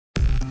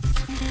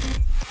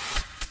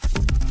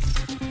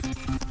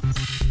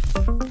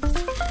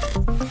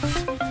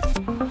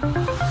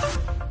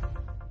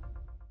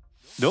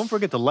Don't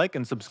forget to like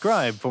and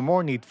subscribe for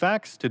more neat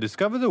facts to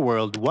discover the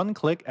world one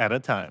click at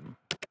a time.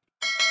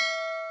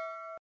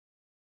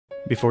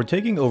 Before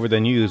taking over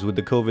the news with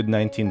the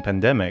COVID-19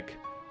 pandemic,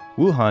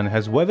 Wuhan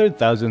has weathered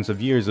thousands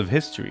of years of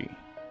history.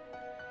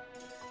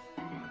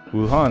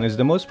 Wuhan is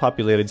the most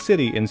populated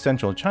city in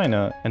central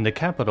China and the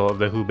capital of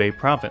the Hubei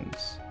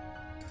Province.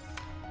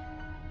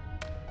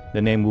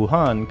 The name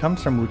Wuhan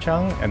comes from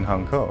Wuchang and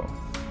Hankou,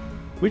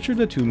 which are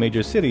the two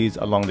major cities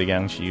along the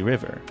Yangtze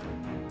River.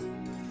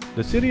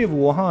 The city of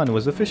Wuhan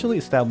was officially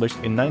established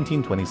in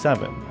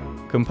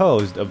 1927,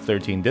 composed of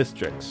 13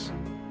 districts.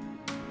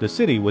 The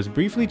city was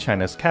briefly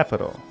China's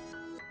capital.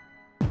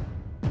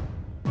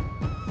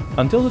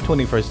 Until the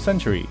 21st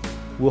century,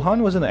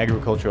 Wuhan was an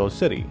agricultural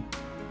city.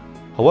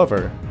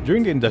 However,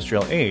 during the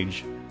Industrial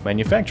Age,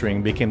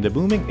 manufacturing became the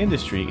booming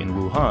industry in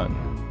Wuhan.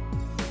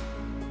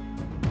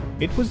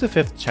 It was the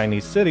fifth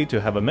Chinese city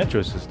to have a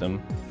metro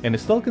system and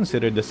is still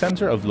considered the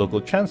center of local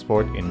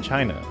transport in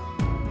China.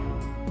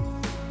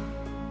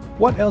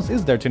 What else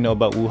is there to know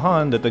about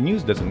Wuhan that the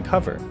news doesn't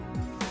cover?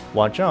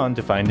 Watch on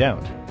to find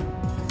out.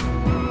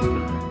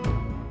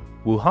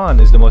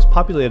 Wuhan is the most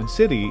populated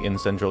city in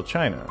central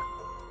China.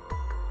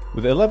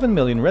 With 11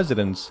 million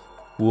residents,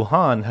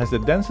 Wuhan has the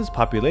densest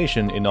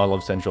population in all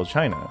of central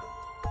China.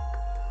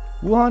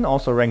 Wuhan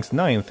also ranks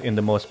 9th in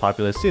the most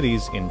populous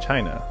cities in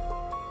China.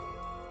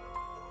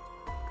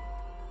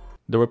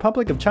 The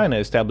Republic of China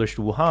established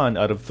Wuhan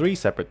out of 3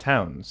 separate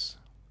towns.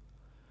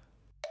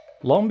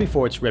 Long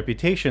before its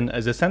reputation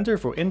as a center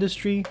for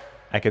industry,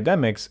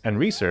 academics, and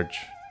research,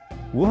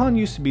 Wuhan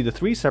used to be the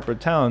 3 separate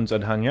towns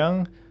at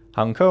Hanyang,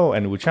 Hankou,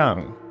 and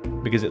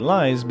Wuchang because it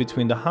lies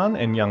between the Han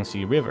and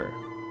Yangtze River.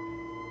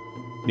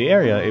 The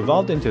area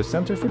evolved into a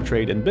center for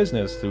trade and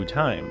business through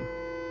time.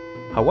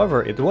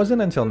 However, it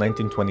wasn't until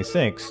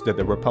 1926 that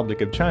the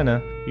Republic of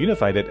China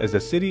unified it as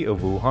the city of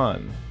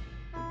Wuhan.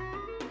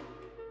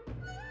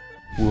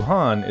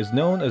 Wuhan is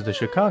known as the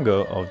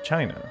Chicago of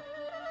China.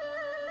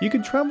 You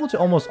can travel to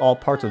almost all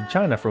parts of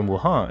China from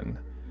Wuhan,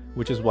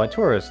 which is why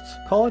tourists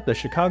call it the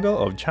Chicago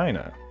of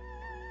China.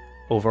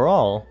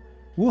 Overall,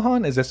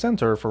 Wuhan is a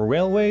center for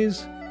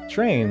railways,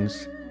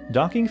 trains,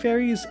 docking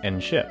ferries,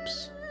 and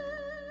ships.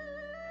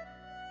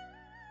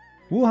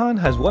 Wuhan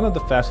has one of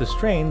the fastest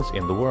trains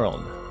in the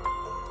world.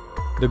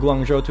 The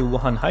Guangzhou to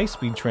Wuhan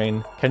high-speed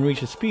train can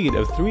reach a speed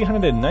of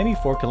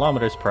 394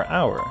 km per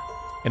hour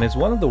and is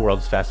one of the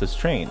world's fastest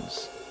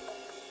trains.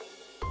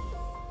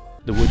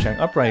 The Wuchang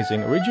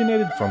Uprising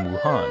originated from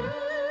Wuhan.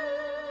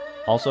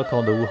 Also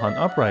called the Wuhan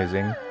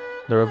Uprising,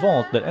 the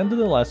revolt that ended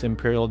the last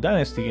imperial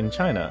dynasty in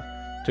China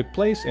took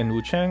place in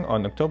Wuchang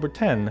on October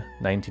 10,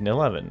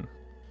 1911.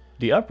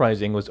 The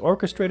uprising was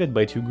orchestrated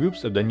by 2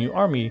 groups of the new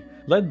army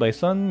led by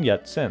Sun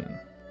Yat-sen.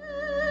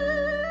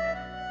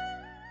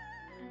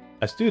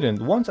 A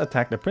student once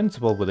attacked the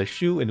principal with a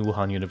shoe in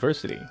Wuhan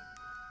University.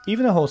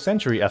 Even a whole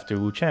century after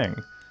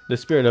Wuchang, the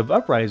spirit of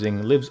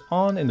uprising lives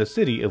on in the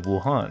city of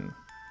Wuhan.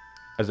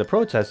 As a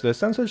protest to the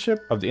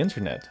censorship of the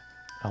internet,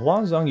 a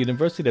Huazhong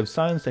University of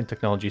Science and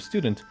Technology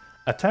student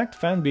attacked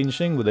Fan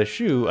Binxing with a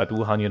shoe at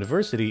Wuhan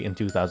University in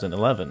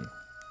 2011.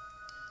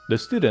 The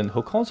student,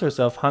 who calls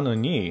herself Han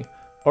and Yangtze,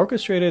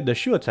 orchestrated the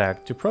shoe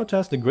attack to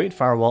protest the Great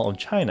Firewall of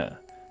China,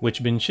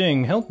 which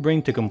Binxing helped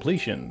bring to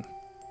completion.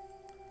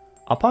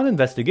 Upon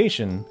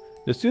investigation,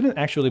 the student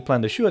actually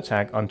planned the shoe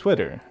attack on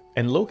Twitter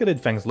and located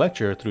Fang's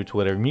lecture through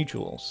Twitter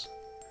mutuals.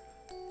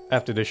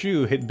 After the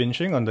shoe hit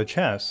Binxing on the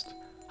chest,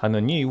 Han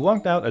and Yangtze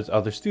walked out as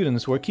other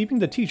students were keeping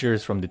the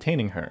teachers from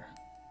detaining her.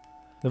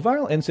 The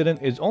viral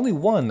incident is only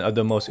one of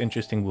the most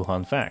interesting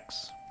Wuhan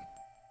facts.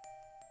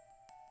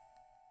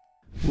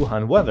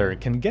 Wuhan weather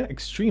can get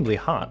extremely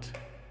hot.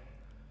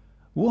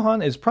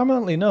 Wuhan is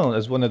prominently known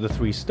as one of the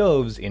 3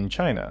 stoves in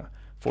China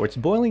for its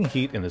boiling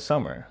heat in the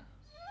summer.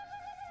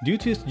 Due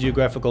to its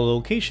geographical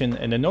location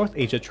in the North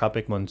Asia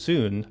tropic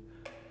monsoon,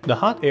 the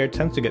hot air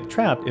tends to get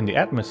trapped in the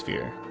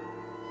atmosphere.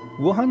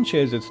 Wuhan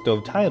shares its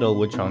stove title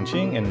with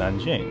Chongqing and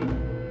Nanjing.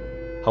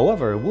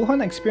 However,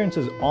 Wuhan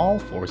experiences all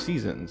 4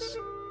 seasons.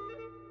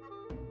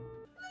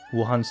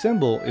 Wuhan's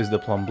symbol is the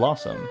plum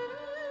blossom.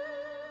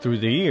 Through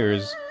the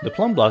years, the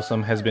plum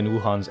blossom has been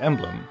Wuhan's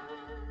emblem.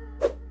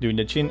 During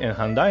the Qin and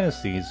Han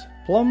dynasties,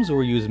 plums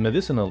were used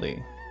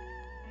medicinally.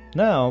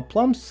 Now,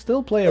 plums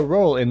still play a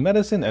role in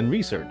medicine and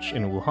research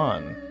in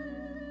Wuhan.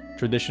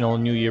 Traditional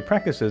New Year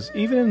practices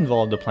even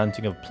involve the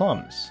planting of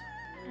plums.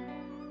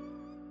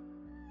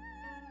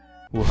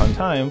 Wuhan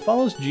time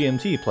follows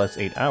GMT plus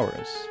 8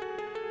 hours.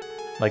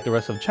 Like the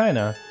rest of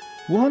China,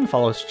 Wuhan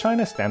follows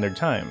China Standard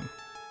Time.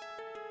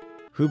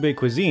 Hubei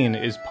cuisine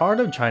is part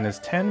of China's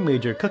 10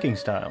 major cooking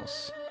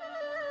styles.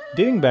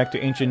 Dating back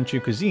to ancient Chu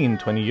cuisine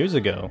 20 years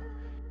ago,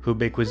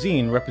 Hubei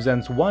cuisine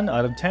represents 1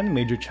 out of 10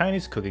 major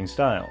Chinese cooking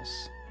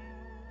styles.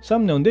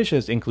 Some known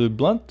dishes include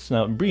blunt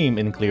snout bream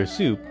in clear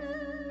soup,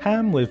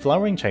 ham with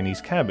flowering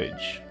Chinese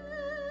cabbage.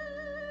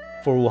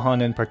 For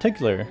Wuhan in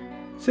particular,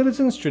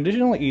 citizens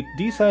traditionally eat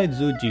Disai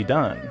Zhu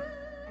Jidan.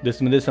 This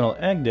medicinal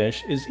egg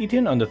dish is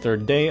eaten on the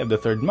 3rd day of the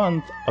 3rd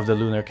month of the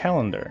lunar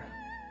calendar.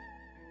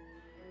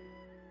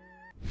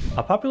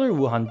 A popular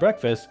Wuhan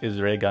breakfast is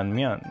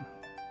reiganmian.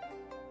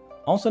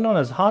 Also known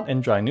as hot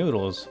and dry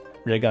noodles,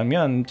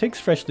 reiganmian takes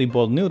freshly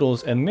boiled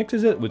noodles and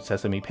mixes it with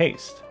sesame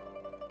paste.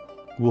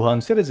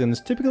 Wuhan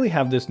citizens typically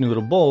have this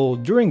noodle bowl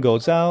during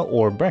gozao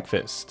or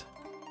breakfast.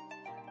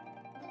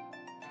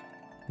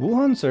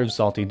 Wuhan serves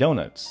salty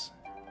donuts.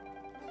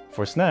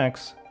 For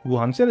snacks,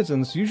 Wuhan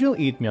citizens usually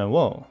eat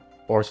mianwo,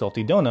 or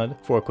salty donut,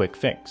 for a quick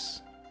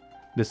fix.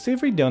 The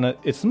savory donut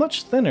is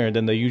much thinner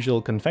than the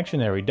usual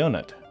confectionery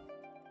donut.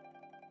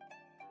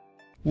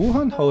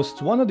 Wuhan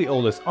hosts one of the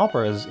oldest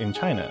operas in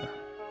China.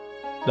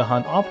 The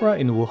Han Opera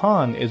in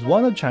Wuhan is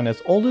one of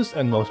China's oldest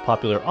and most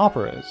popular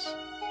operas.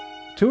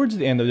 Towards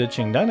the end of the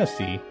Qing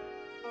dynasty,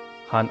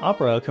 Han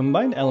Opera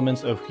combined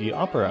elements of Hui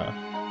Opera,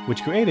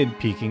 which created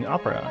Peking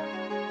Opera.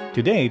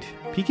 To date,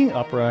 Peking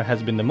Opera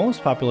has been the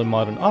most popular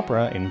modern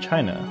opera in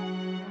China.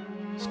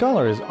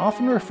 Scholars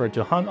often refer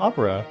to Han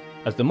Opera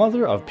as the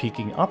mother of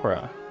Peking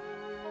Opera.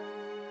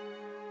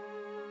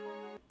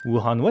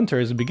 Wuhan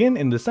winters begin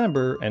in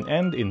December and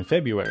end in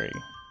February.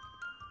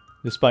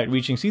 Despite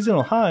reaching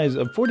seasonal highs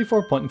of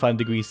 44.5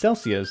 degrees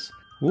Celsius,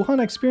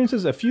 Wuhan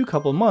experiences a few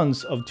couple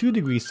months of 2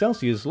 degrees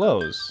Celsius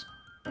lows.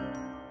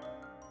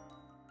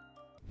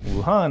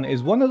 Wuhan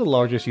is one of the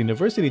largest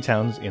university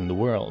towns in the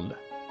world.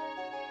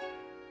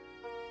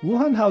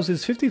 Wuhan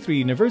houses 53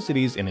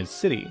 universities in its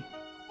city.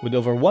 With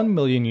over 1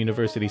 million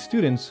university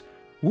students,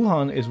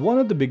 Wuhan is one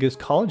of the biggest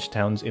college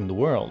towns in the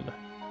world.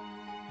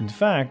 In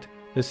fact,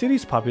 the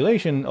city's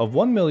population of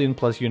 1 million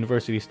plus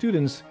university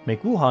students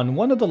make Wuhan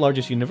one of the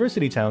largest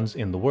university towns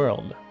in the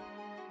world.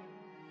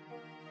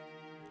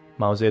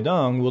 Mao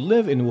Zedong would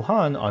live in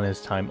Wuhan on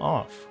his time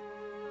off.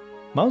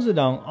 Mao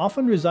Zedong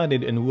often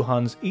resided in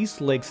Wuhan's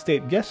East Lake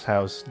State Guest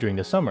House during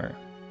the summer.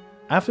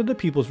 After the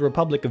People's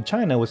Republic of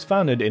China was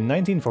founded in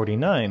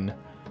 1949,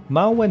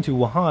 Mao went to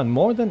Wuhan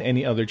more than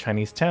any other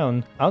Chinese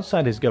town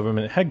outside his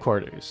government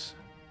headquarters.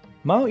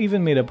 Mao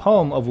even made a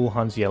poem of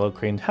Wuhan's Yellow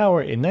Crane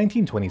Tower in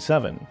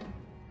 1927.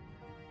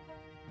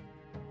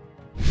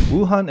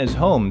 Wuhan is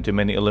home to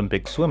many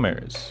Olympic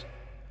swimmers.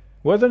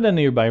 Whether the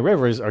nearby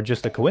rivers are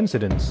just a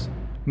coincidence,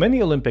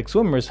 many Olympic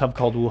swimmers have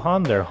called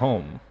Wuhan their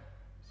home.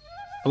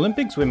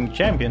 Olympic swimming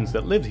champions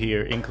that lived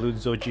here include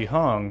Zhou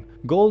Jihong,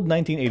 gold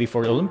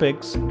 1984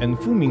 Olympics, and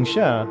Fu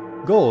Mingxia,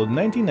 gold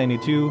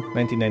 1992,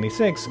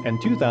 1996,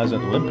 and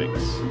 2000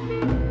 Olympics.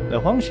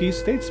 The Huangxi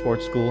State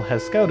Sports School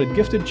has scouted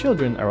gifted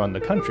children around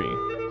the country,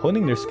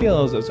 honing their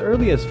skills as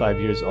early as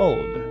 5 years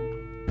old.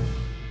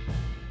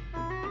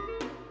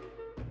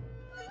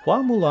 Hua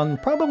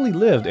Mulan probably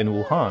lived in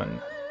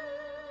Wuhan.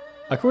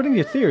 According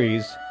to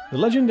theories, the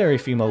legendary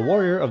female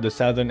warrior of the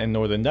southern and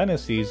northern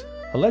dynasties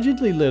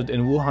allegedly lived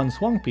in Wuhan's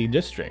Huangpi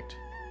district.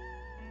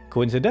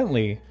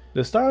 Coincidentally,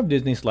 the star of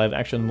Disney's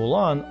live-action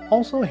Mulan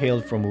also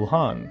hailed from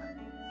Wuhan.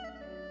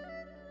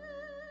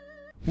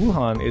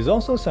 Wuhan is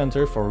also a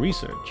center for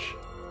research.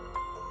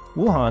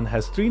 Wuhan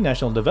has 3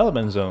 national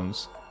development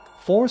zones,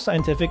 4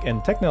 scientific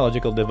and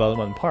technological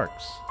development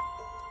parks.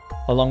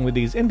 Along with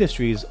these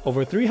industries,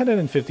 over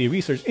 350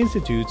 research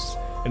institutes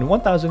and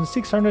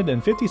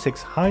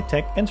 1,656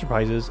 high-tech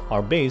enterprises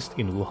are based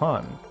in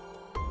Wuhan.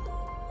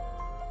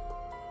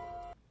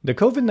 The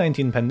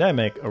COVID-19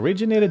 pandemic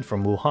originated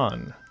from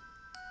Wuhan.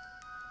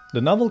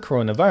 The novel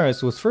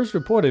coronavirus was first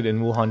reported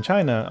in Wuhan,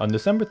 China on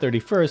December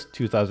 31,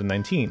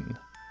 2019.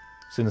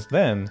 Since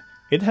then,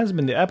 it has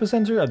been the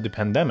epicenter of the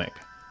pandemic,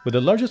 with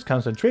the largest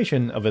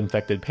concentration of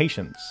infected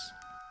patients.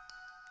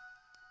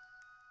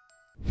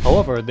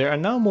 However, there are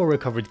now more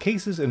recovered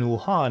cases in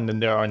Wuhan than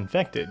there are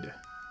infected.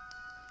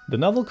 The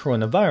novel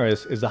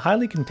coronavirus is a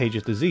highly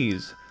contagious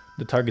disease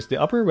that targets the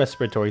upper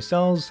respiratory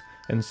cells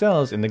and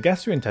cells in the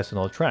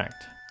gastrointestinal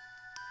tract.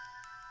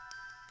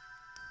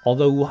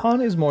 Although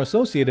Wuhan is more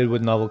associated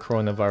with novel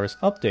coronavirus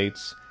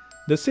updates,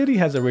 the city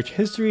has a rich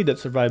history that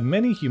survived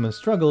many human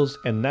struggles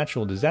and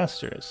natural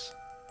disasters.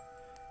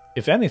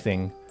 If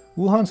anything,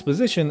 Wuhan's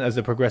position as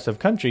a progressive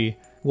country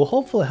will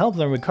hopefully help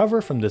them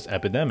recover from this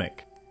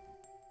epidemic.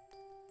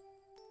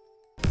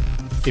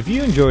 If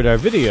you enjoyed our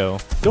video,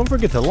 don't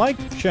forget to like,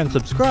 share, and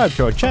subscribe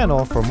to our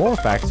channel for more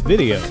facts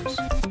videos.